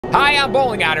Hi, I'm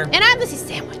Bowling Otter. And I'm Lissy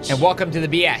Sandwich. And welcome to the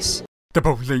BS. The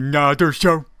Bowling Otter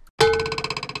Show.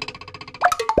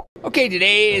 Okay,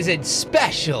 today is a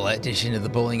special edition of the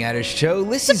Bowling Otter Show.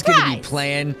 Lissy's going to be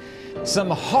playing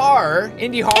some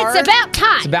indie horror. It's about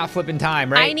time. It's about flipping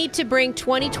time, right? I need to bring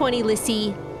 2020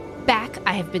 Lissy back.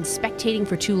 I have been spectating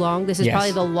for too long. This is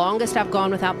probably the longest I've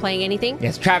gone without playing anything.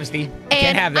 Yes, travesty. And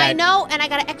can't have that. I know, and I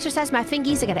got to exercise my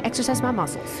fingies. I got to exercise my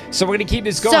muscles. So we're going to keep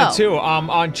this going, too.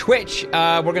 On Twitch,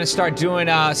 we're going to start doing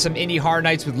some indie horror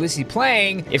nights with Lissy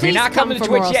playing. If you're not coming to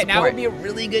Twitch yet, now would be a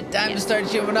really good time to start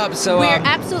showing up. So we're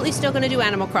absolutely still going to do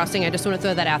Animal Crossing. I just want to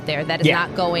throw that out there. That is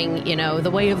not going,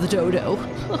 the way of the dodo.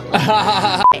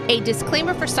 A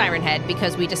disclaimer for SIRENHEAD,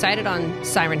 because we decided on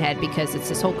SIRENHEAD because it's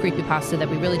this whole creepypasta that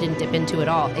we really didn't dip into at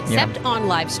all, except on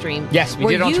live stream. Yes, we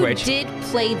did on Twitch. You did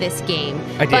play this game.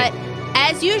 I did. But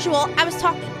as usual, I was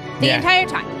talking the entire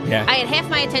time. Yeah. I had half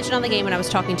my attention on the game when I was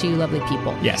talking to you lovely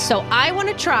people. Yes. So I want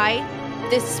to try.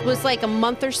 This was like a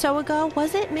month or so ago,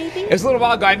 was it, maybe? It was a little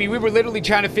while ago. I mean, we were literally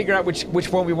trying to figure out which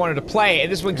one we wanted to play,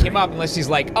 and this one came up, and Lissy's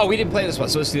like, oh, we didn't play this one,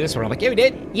 so let's do this one. I'm like, yeah, we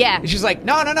did. Yeah. And she's like,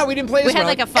 no, we didn't play this one. We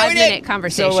had like a 5-minute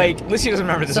conversation. So, like, Lissy doesn't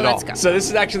remember this at all. Let's go. So this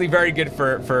is actually very good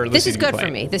for Lissy This is to be good playing.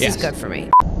 for me. This is good for me.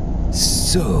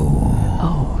 So...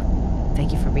 Oh,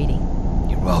 thank you for reading.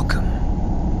 You're welcome. ...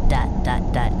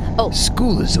 Oh.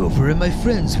 School is over and my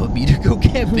friends want me to go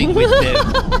camping with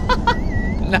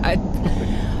them. Not...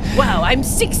 Wow, I'm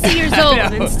 60 years old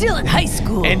and still in high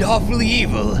school. And awfully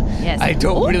evil. Yes. I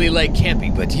don't really like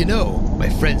camping, but my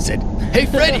friend said, hey,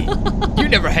 Freddy, you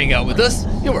never hang out with us.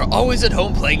 You were always at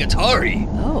home playing Atari.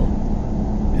 Oh.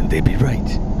 And they'd be right.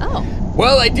 Oh.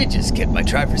 Well, I did just get my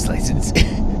driver's license.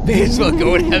 May as well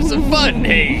go and have some fun,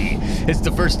 hey. It's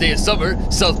the first day of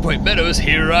summer. South Point Meadows,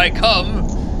 here I come.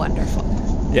 Wonderful.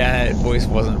 Yeah, that voice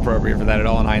wasn't appropriate for that at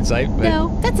all in hindsight. But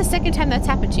no, that's the second time that's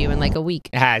happened to you in like a week.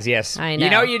 it has, yes. I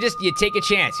know. You take a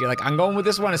chance. You're like, I'm going with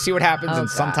this one and see what happens, and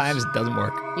sometimes it doesn't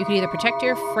work. You can either protect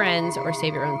your friends or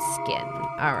save your own skin.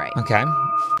 All right. Okay.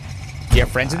 You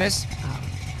have friends in this? Oh,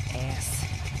 ass.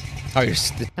 Oh, you're...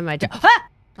 Am I... Ah!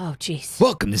 Oh, jeez.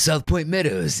 Welcome to South Point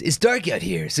Meadows. It's dark out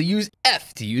here, so use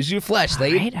F to use your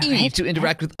flashlight and E to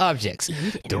interact with objects.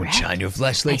 Don't shine your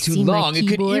flashlight too long. It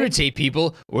could irritate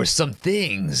people or some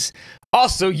things.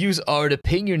 Also, use R to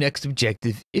ping your next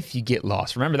objective if you get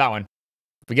lost. Remember that one.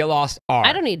 If we get lost, R.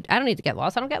 I don't need to get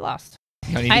lost. I don't get lost.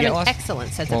 You don't need I to have get an lost?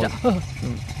 excellent sense of...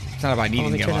 It's not about needing Let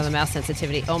to me get turn on lost. the mouse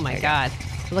sensitivity. Oh, my God.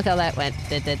 Look how that went.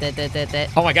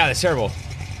 Oh, my God, that's terrible.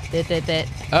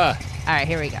 All right,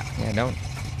 here we go. Yeah, don't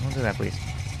do that, please.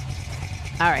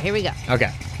 All right, here we go.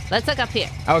 Okay. Let's look up here.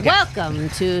 Okay. Welcome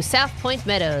to South Point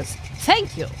Meadows.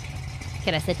 Thank you.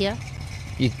 Can I sit here?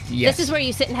 Yes. This is where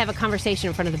you sit and have a conversation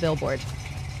in front of the billboard.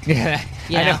 Yeah,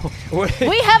 Yeah. I know.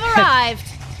 We have arrived.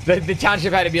 The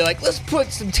township had to be like, let's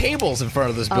put some tables in front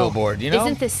of this billboard,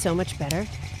 Isn't this so much better?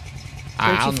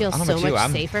 Don't you feel so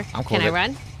much safer? I'm cool Can I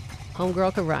run?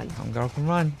 Homegirl can run. Homegirl can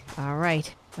run. All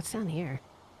right. What's down here?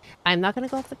 I'm not going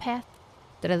to go off the path.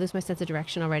 Did I lose my sense of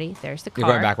direction already? There's the car.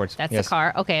 You're going backwards. That's the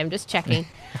car. Okay, I'm just checking.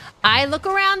 I look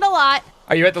around a lot.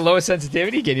 Are you at the lowest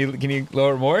sensitivity? Can you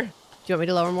lower more? Do you want me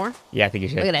to lower more? Yeah, I think you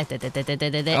should. Look at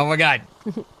that. Oh my God.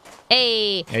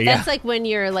 Hey, that's like when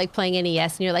you're like playing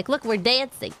NES and you're like, look, we're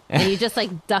dancing. And you just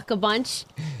like duck a bunch.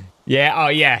 Yeah, oh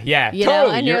yeah. You totally.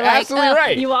 know, and you're like, absolutely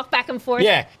right. You walk back and forth.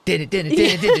 Yeah.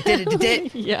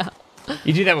 Yeah.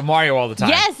 You do that with Mario all the time.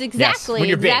 Yes, exactly. Yes, when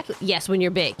you're big. Yes, when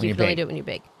you're big. You can only do it when you're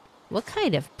big. What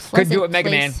kind of pleasant Couldn't do it with Mega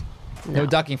Man. place? No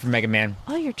ducking from Mega Man.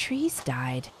 Oh, your trees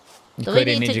died. You Do we could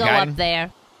in need to Ninja go Gaiden. up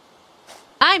there?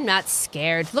 I'm not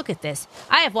scared. Look at this.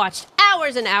 I have watched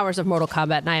hours and hours of Mortal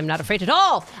Kombat, and I am not afraid at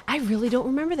all. I really don't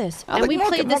remember this. And we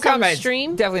played this on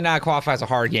stream. Definitely not qualify as a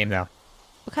horror game, though.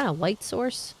 What kind of light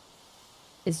source?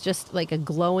 Is just like a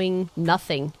glowing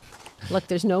nothing. Look,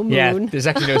 there's no moon. Yeah, there's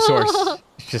actually no source.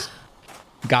 It's just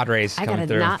God rays I coming gotta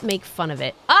through. not make fun of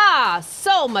it. Ah,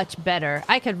 so much better.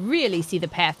 I could really see the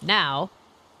path now.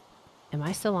 Am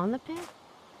I still on the path?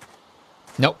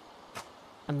 Nope.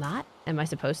 I'm not? Am I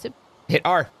supposed to Hit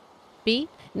R. be?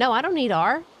 No, I don't need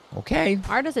R. Okay.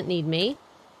 R doesn't need me.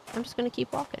 I'm just gonna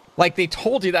keep walking. Like, they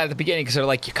told you that at the beginning because they're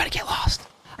like, you gotta get lost.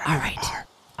 All right.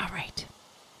 All right.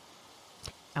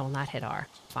 I will not hit R.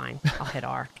 Fine. I'll hit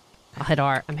R. I'll hit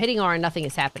R. I'm hitting R and nothing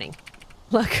is happening.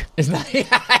 Look. It's not, it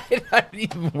doesn't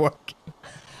even work.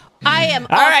 I am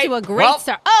off to a great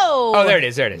start. Oh! Oh, there it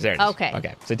is. Okay.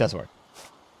 Okay, so it does work.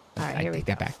 All right, I here we take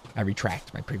go. that back. I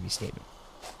retract my previous statement.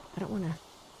 I don't want to.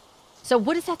 So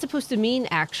what is that supposed to mean,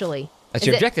 actually? That's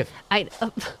your objective.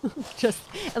 Just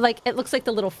like it looks like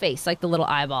the little face, like the little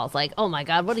eyeballs. Like, oh my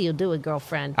God, what are you doing,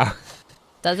 girlfriend? Oh.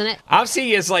 doesn't it? I'm seeing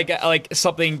it as like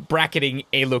something bracketing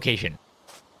a location.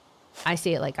 I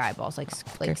see it like eyeballs, like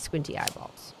squinty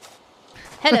eyeballs.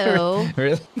 Hello.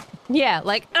 Really? Yeah,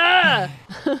 like, no.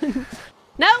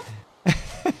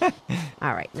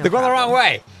 All right. No They're going the wrong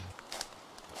way.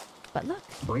 But look.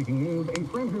 Breaking news, a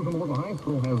friend from Morgan High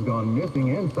School has gone missing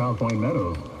in South Point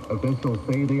Meadows. Officials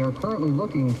say they are currently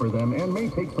looking for them and may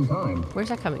take some time. Where's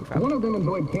that coming from? One of them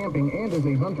enjoyed camping and is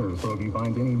a hunter, so if you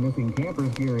find any missing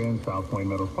campers here in South Point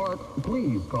Meadows Park,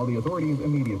 please call the authorities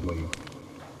immediately.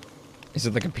 Is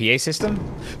it like a PA system?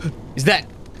 Is that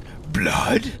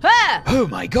blood? Ah! Oh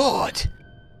my god.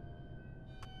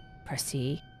 Press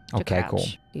C to Okay, crouch. cool.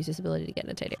 Use this ability to get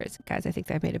into tight areas. Guys, I think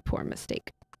I made a poor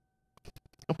mistake.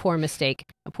 A poor mistake.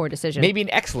 A poor decision. Maybe an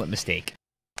excellent mistake.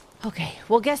 Okay,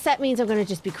 well, guess that means I'm going to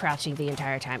just be crouching the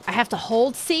entire time. I have to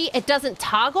hold C. It doesn't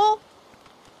toggle.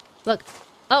 Look.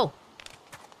 Oh.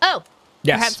 Oh.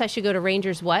 Yes. Perhaps I should go to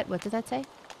Ranger's what? What did that say?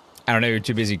 I don't know. You're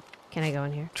too busy Can I go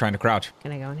in here? trying to crouch.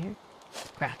 Can I go in here?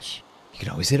 Crouch. You can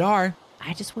always hit R.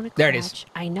 I just want to crouch. There it is.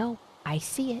 I know. I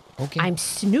see it. Okay. I'm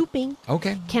snooping.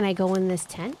 Okay. Can I go in this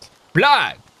tent?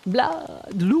 Blood.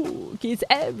 Blood. Look, it's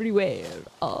everywhere.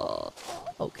 Oh,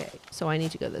 okay. So I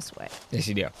need to go this way. Yes,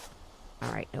 you do.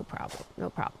 All right, no problem. No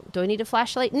problem. Do I need a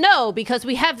flashlight? No, because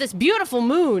we have this beautiful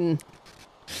moon.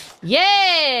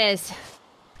 Yes.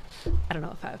 I don't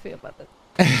know how I feel about this.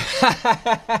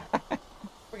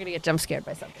 We're going to get jump scared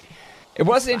by something. It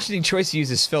was an interesting choice to use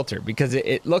this filter because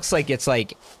it looks like it's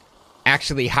like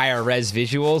actually higher res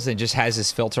visuals and just has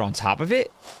this filter on top of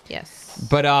it. Yes.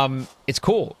 But it's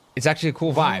cool. It's actually a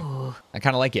cool vibe. Ooh. I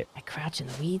kind of like it. I crouch in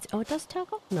the weeds. Oh, it does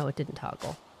toggle? No, it didn't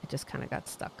toggle. It just kind of got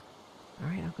stuck. All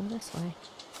right, I'll go this way.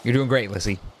 You're doing great,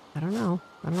 Lissy. I don't know.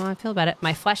 I don't know how I feel about it.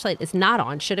 My flashlight is not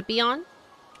on. Should it be on?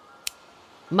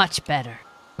 Much better.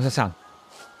 What's that sound?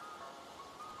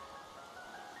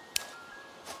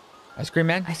 Ice cream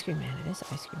man? Ice cream man. It is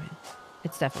ice cream man.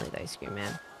 It's definitely the ice cream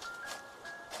man.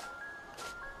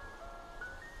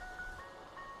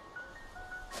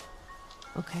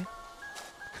 Okay.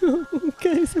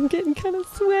 Guys, I'm getting kind of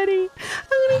sweaty.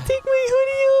 I'm gonna take my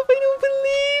hoodie off. I don't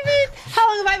believe it. How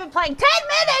long have I been playing? 10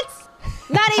 minutes!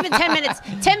 Not even 10 minutes.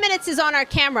 10 minutes is on our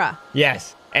camera.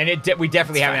 Yes. And we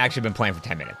definitely haven't fine. actually been playing for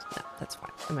 10 minutes. No, that's fine.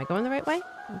 Am I going the right way?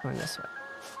 I'm going this way.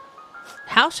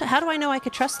 How do I know I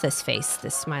could trust this face,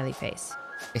 this smiley face?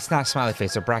 It's not a smiley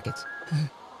face, they're brackets.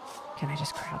 Can I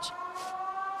just crouch?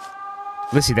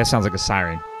 Lissy, that sounds like a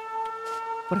siren.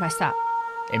 What if I stop?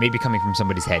 It may be coming from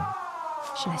somebody's head.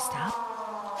 Should I stop?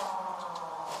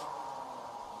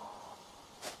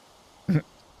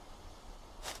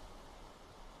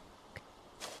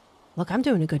 Look, I'm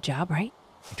doing a good job, right?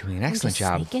 You're doing an excellent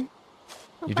job. Sneaking.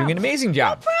 No You're doing an amazing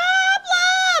job.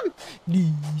 problem.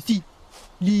 Lissy.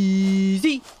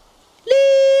 Lissy.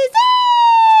 Lissy.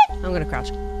 I'm going to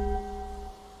crouch.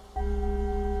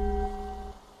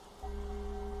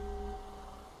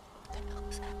 What the hell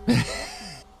was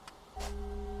that?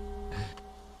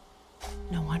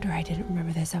 No wonder I didn't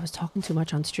remember this. I was talking too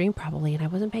much on stream probably, and I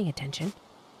wasn't paying attention.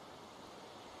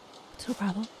 It's no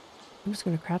problem. I'm just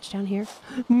going to crouch down here.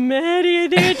 Maddie, I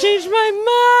think I changed my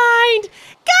mind.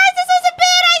 Guys, this is a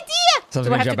bad idea. Someone's Do I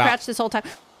gonna have to jump out. crouch this whole time?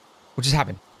 What just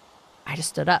happened? I just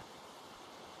stood up.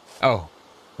 Oh.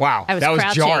 Wow. I was that was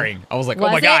crouching. jarring. I was like, oh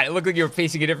Was my God. it? It looked like you were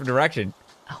facing a different direction.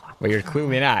 Oh, But you're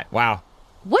clearly not. Wow.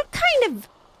 what kind of...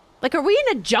 Like, are we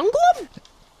in a jungle?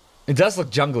 It does look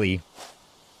jungly.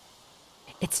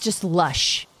 It's just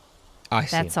lush. Oh, I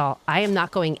see. That's all. I am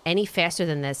not going any faster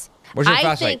than this. Where's your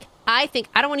flashlight? I think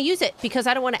I don't want to use it because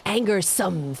I don't want to anger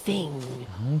something.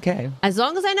 Okay. As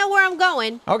long as I know where I'm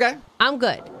going, Okay. I'm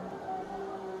good.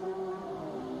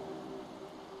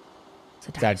 It's a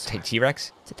Is that dinosaur.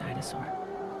 T-Rex? It's a dinosaur.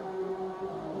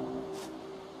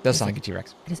 Does sound like a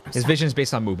T-Rex. It is- I'm His stuck. vision is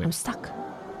based on I'm movement. stuck.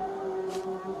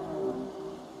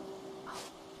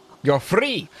 You're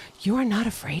free. You are not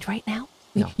afraid right now?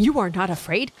 No. You are not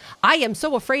afraid? I am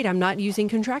so afraid I'm not using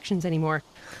contractions anymore.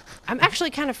 I'm actually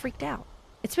kind of freaked out.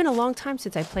 It's been a long time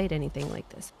since I played anything like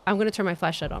this. I'm going to turn my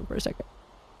flashlight on for a second.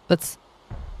 Let's...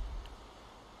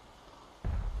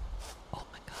 Oh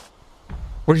my God.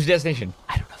 Where's your destination?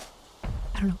 I don't know.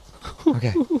 I don't know.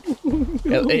 Okay.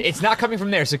 It's not coming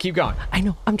from there, so keep going. I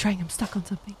know. I'm trying. I'm stuck on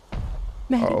something.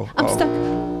 Maddie, Uh-oh. I'm Uh-oh. stuck.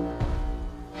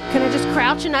 Can I just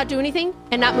crouch and not do anything?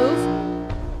 And not move?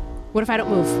 What if I don't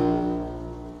move?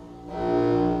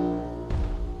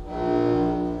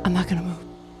 I'm not going to move.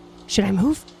 Should I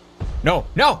move? No.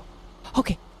 No.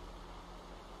 Okay.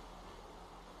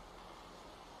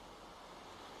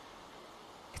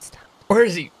 It's time. Where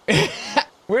is he?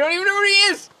 We don't even know where he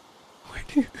is. Where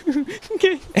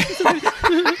Okay.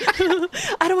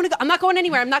 I don't want to go. I'm not going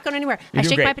anywhere. I'm not going anywhere. I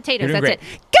shake my potatoes. That's it.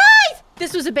 Guys,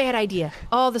 this was a bad idea.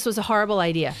 Oh, this was a horrible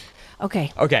idea.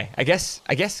 Okay. Okay. I guess.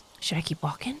 Should I keep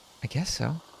walking? I guess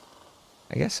so.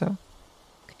 Okay.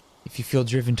 If you feel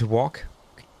driven to walk.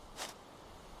 Okay.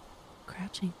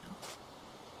 Crouching.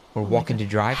 Or walking to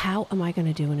drive. How am I going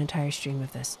to do an entire stream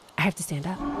of this? I have to stand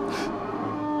up.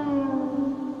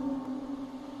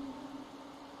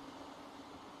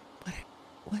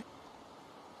 What?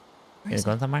 Where is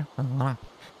it?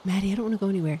 Maddie, I don't want to go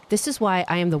anywhere. This is why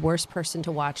I am the worst person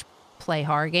to watch play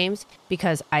horror games,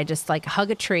 because I just like hug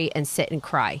a tree and sit and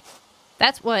cry.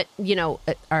 That's what,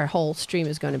 our whole stream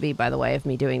is going to be, by the way, of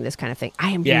me doing this kind of thing.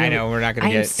 I know. We're not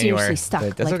going to get anywhere. I am seriously stuck.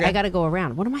 Like, okay. I got to go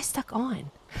around. What am I stuck on?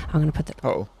 I'm going to put the...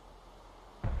 Oh.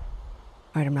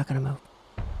 All right, I'm not going to move.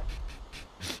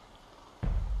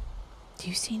 Do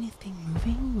you see anything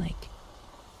moving? Like,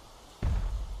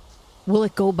 will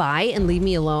it go by and leave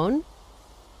me alone?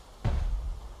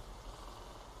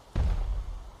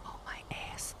 Oh, my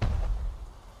ass.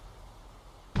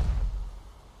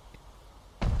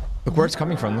 Look where it's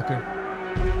coming from. Look where.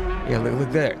 Yeah, look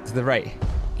there, to the right.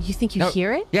 You think you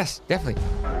hear it? Yes, definitely.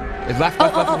 It's left.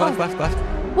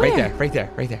 Where? Right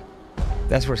there.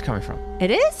 That's where it's coming from. It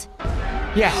is?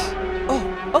 Yes.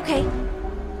 Oh, okay.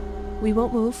 We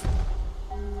won't move.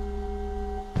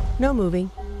 No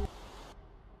moving.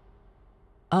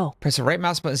 Oh. Press the right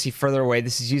mouse button to see further away.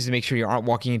 This is used to make sure you aren't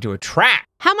walking into a trap.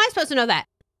 How am I supposed to know that?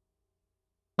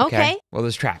 Okay. Well,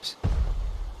 there's traps.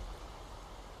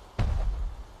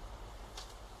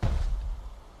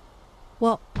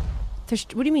 Well, what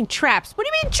do you mean traps? What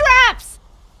do you mean traps?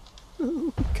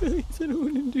 Oh, guys, I don't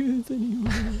want to do this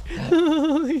anymore.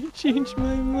 Oh, I changed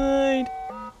my mind.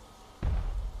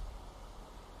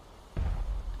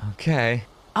 Okay.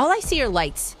 All I see are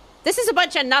lights. This is a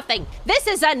bunch of nothing. This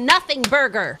is a nothing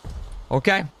burger.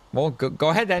 Okay. Well, go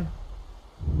ahead then.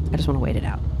 I just want to wait it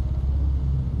out.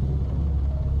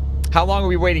 How long are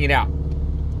we waiting it out?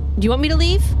 Do you want me to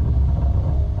leave?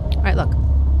 All right, look.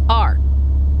 R.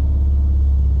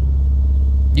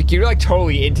 You're like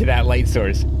totally into that light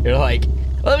source. You're like,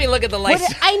 let me look at the light.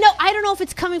 I know. I don't know if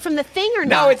it's coming from the thing or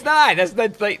not. No, it's not. That's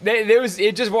like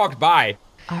it just walked by.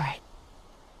 All right.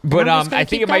 But I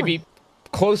think it might be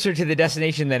closer to the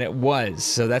destination than it was,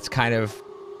 so that's kind of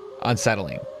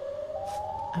unsettling.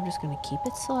 I'm just gonna keep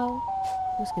it slow.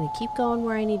 I'm just gonna keep going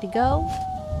where I need to go.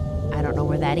 I don't know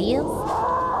where that is.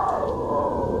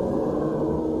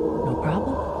 No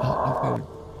problem. No problem.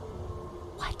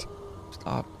 What?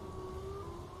 Stop.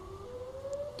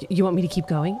 You want me to keep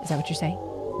going? Is that what you're saying?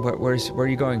 Where are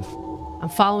you going? I'm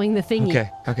following the thingy.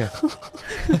 Okay.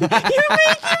 You're making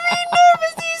me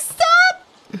nervous. You stop.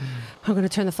 I'm going to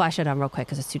turn the flashlight on real quick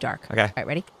because it's too dark. Okay. All right,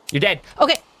 ready? You're dead.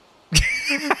 Okay.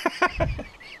 Guys,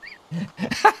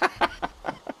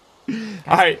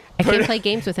 all right. I can't play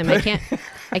games with him.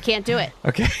 I can't do it.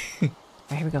 Okay. All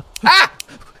right, here we go. Ah!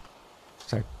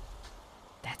 Sorry.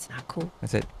 That's not cool.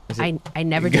 That's it. I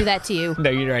never do that to you. No,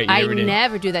 you're right. I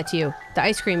never do that to you. The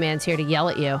ice cream man's here to yell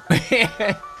at you.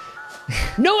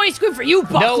 No ice cream for you,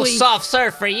 Buckley. No soft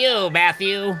serve for you,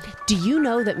 Matthew. Do you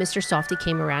know that Mr. Softy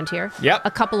came around here? Yep.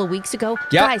 A couple of weeks ago?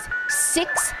 Yep. Guys,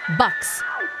 $6 I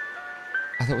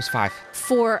thought it was $5.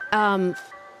 for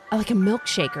like a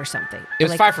milkshake or something. It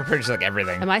was like, $5 for pretty much like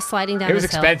everything. Am I sliding down It was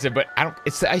this hill? expensive, but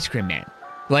it's the ice cream man.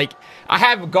 Like, I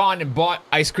have gone and bought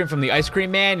ice cream from the ice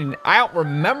cream man, and I don't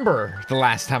remember the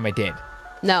last time I did.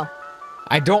 No.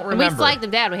 I don't remember. And we flagged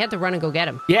him down. We had to run and go get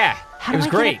him. Yeah. How it was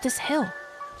do I great. get up this hill?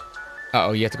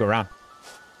 Uh-oh, you have to go around.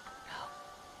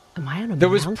 Am I on a There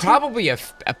was mountain? probably a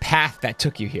path that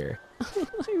took you here.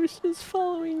 I was just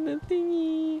following the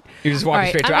thingy. You just walking All right,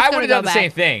 straight to it. I would have done the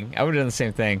same thing. I would have done the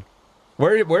same thing.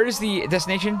 Where is the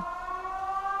destination?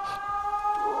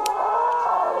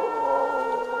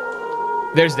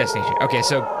 There's the destination. Okay,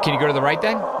 so can you go to the right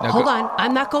then? No, Hold on.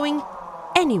 I'm not going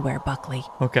anywhere, Buckley.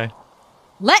 Okay.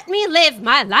 Let me live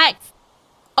my life.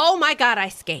 Oh my God, I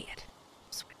scared.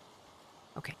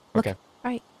 Okay. Look. Okay.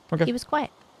 All right. Okay. He was quiet.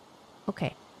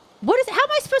 Okay. How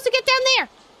am I supposed to get down there?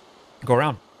 Go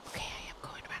around. Okay, I am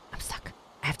going around. I'm stuck.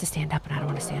 I have to stand up, and I don't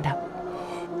want to stand up.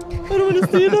 I don't want to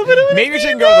stand up. Maybe you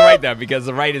shouldn't go to the right though, because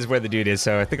the right is where the dude is.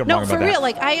 So I think I'm wrong about that. No, for real.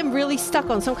 Like I am really stuck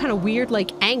on some kind of weird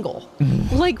angle.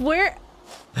 Like where?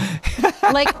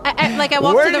 like I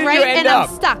walk to the right and I'm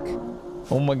stuck.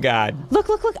 Oh my God. Look.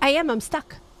 I'm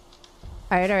stuck.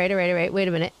 All right. Wait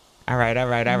a minute. All right.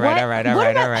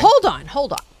 Hold on.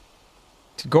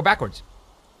 Go backwards.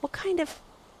 What kind of?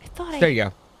 I thought There you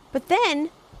go. But then.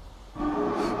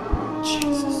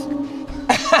 Jesus.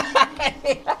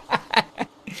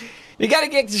 You gotta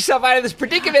get yourself out of this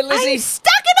predicament, Lissy. I'm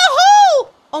stuck in a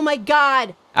hole! Oh my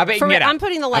God. I bet you can get out. I'm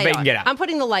putting the light on. I bet you can get out. I'm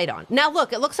putting the light on. Now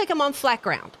look, it looks like I'm on flat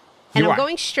ground. And I'm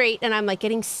going straight and I'm like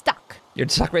getting stuck. You're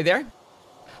stuck right there?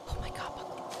 Oh my God,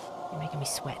 Buckley. You're making me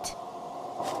sweat.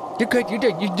 You're good. You're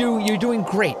good. You're doing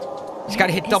great. You just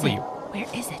gotta hit W. Where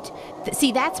is it?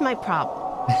 See, that's my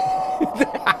problem.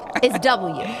 It's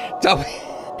W. W.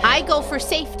 I go for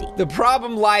safety. The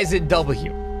problem lies in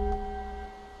W.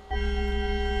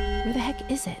 Where the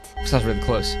heck is it? Sounds really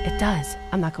close. It does.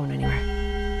 I'm not going anywhere.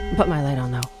 I'm putting my light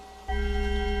on, though.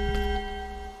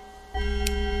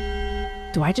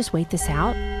 Do I just wait this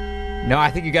out? No, I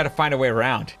think you got to find a way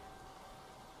around.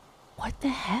 What the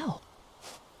hell?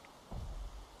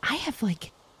 I have,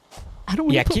 like... I don't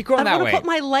want to keep going that way. put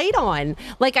my light on.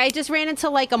 Like, I just ran into,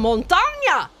 like, a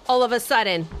montaña all of a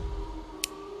sudden.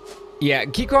 Yeah,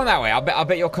 keep going that way. I'll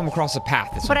bet you'll come across a path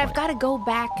at some But point. I've got to go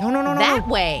back No. that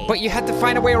way. But you have to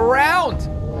find a way around.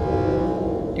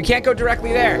 You can't go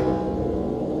directly there.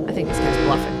 I think this guy's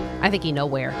bluffing. I think he knows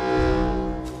where.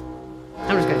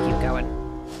 I'm just going to keep going.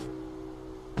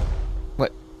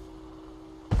 What?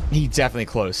 He's definitely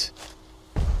close.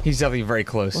 He's definitely very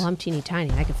close. Well, I'm teeny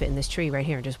tiny. I can fit in this tree right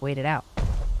here and just wait it out.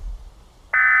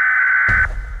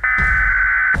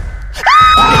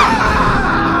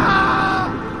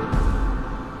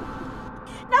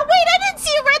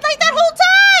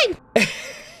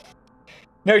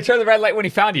 No, he turned the red light when he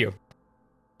found you.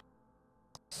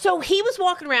 So he was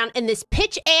walking around in this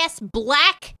pitch-ass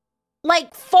black,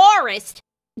 like, forest,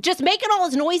 just making all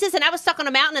his noises, and I was stuck on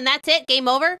a mountain, and that's it? Game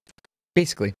over?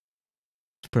 Basically.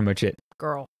 That's pretty much it.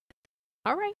 Girl.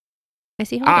 All right. I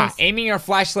see how it is. Aiming your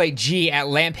flashlight G at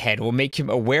Lamphead will make him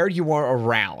aware you are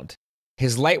around.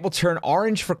 His light will turn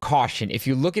orange for caution. If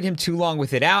you look at him too long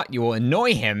with it out, you will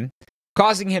annoy him,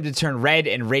 causing him to turn red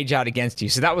and rage out against you.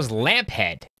 So that was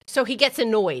Lamphead. So he gets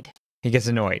annoyed. He gets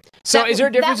annoyed. So is there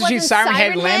a difference between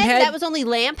Sirenhead and Lamphead? That was only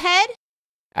Lamphead?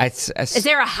 Is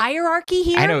there a hierarchy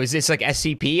here? I know. Is this like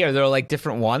SCP? Are there like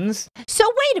different ones? So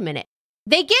wait a minute.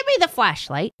 They give me the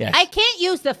flashlight. Yes. I can't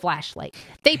use the flashlight.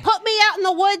 They put me out in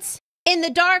the woods in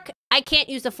the dark. I can't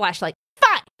use the flashlight.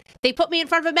 Fine. They put me in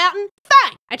front of a mountain.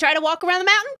 Fine. I try to walk around the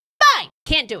mountain. Fine.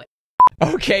 Can't do it.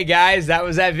 Okay, guys. That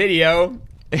was that video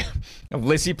of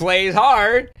Lissy Plays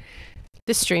Hard.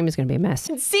 This stream is going to be a mess.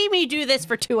 See me do this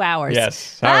for 2 hours.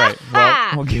 Yes. All right.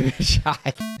 Well, we'll give it a shot.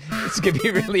 It's going to be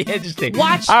really interesting.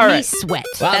 Watch me sweat.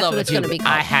 Well, that's what it's going to be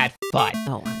called. I had fun.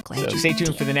 Oh, I'm glad So you stay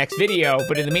tuned for the next video.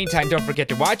 But in the meantime, don't forget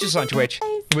to watch us on Twitch.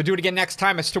 We'll do it again next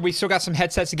time. We still got some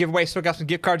headsets to give away. Still got some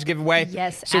gift cards to give away.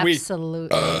 Yes, so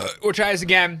absolutely. We'll try this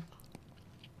again.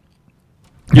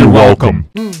 You're welcome.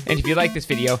 And if you like this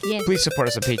video, please support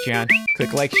us on Patreon.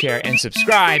 Click like, share, and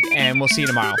subscribe. And we'll see you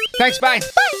tomorrow. Thanks. Bye.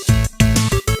 Bye.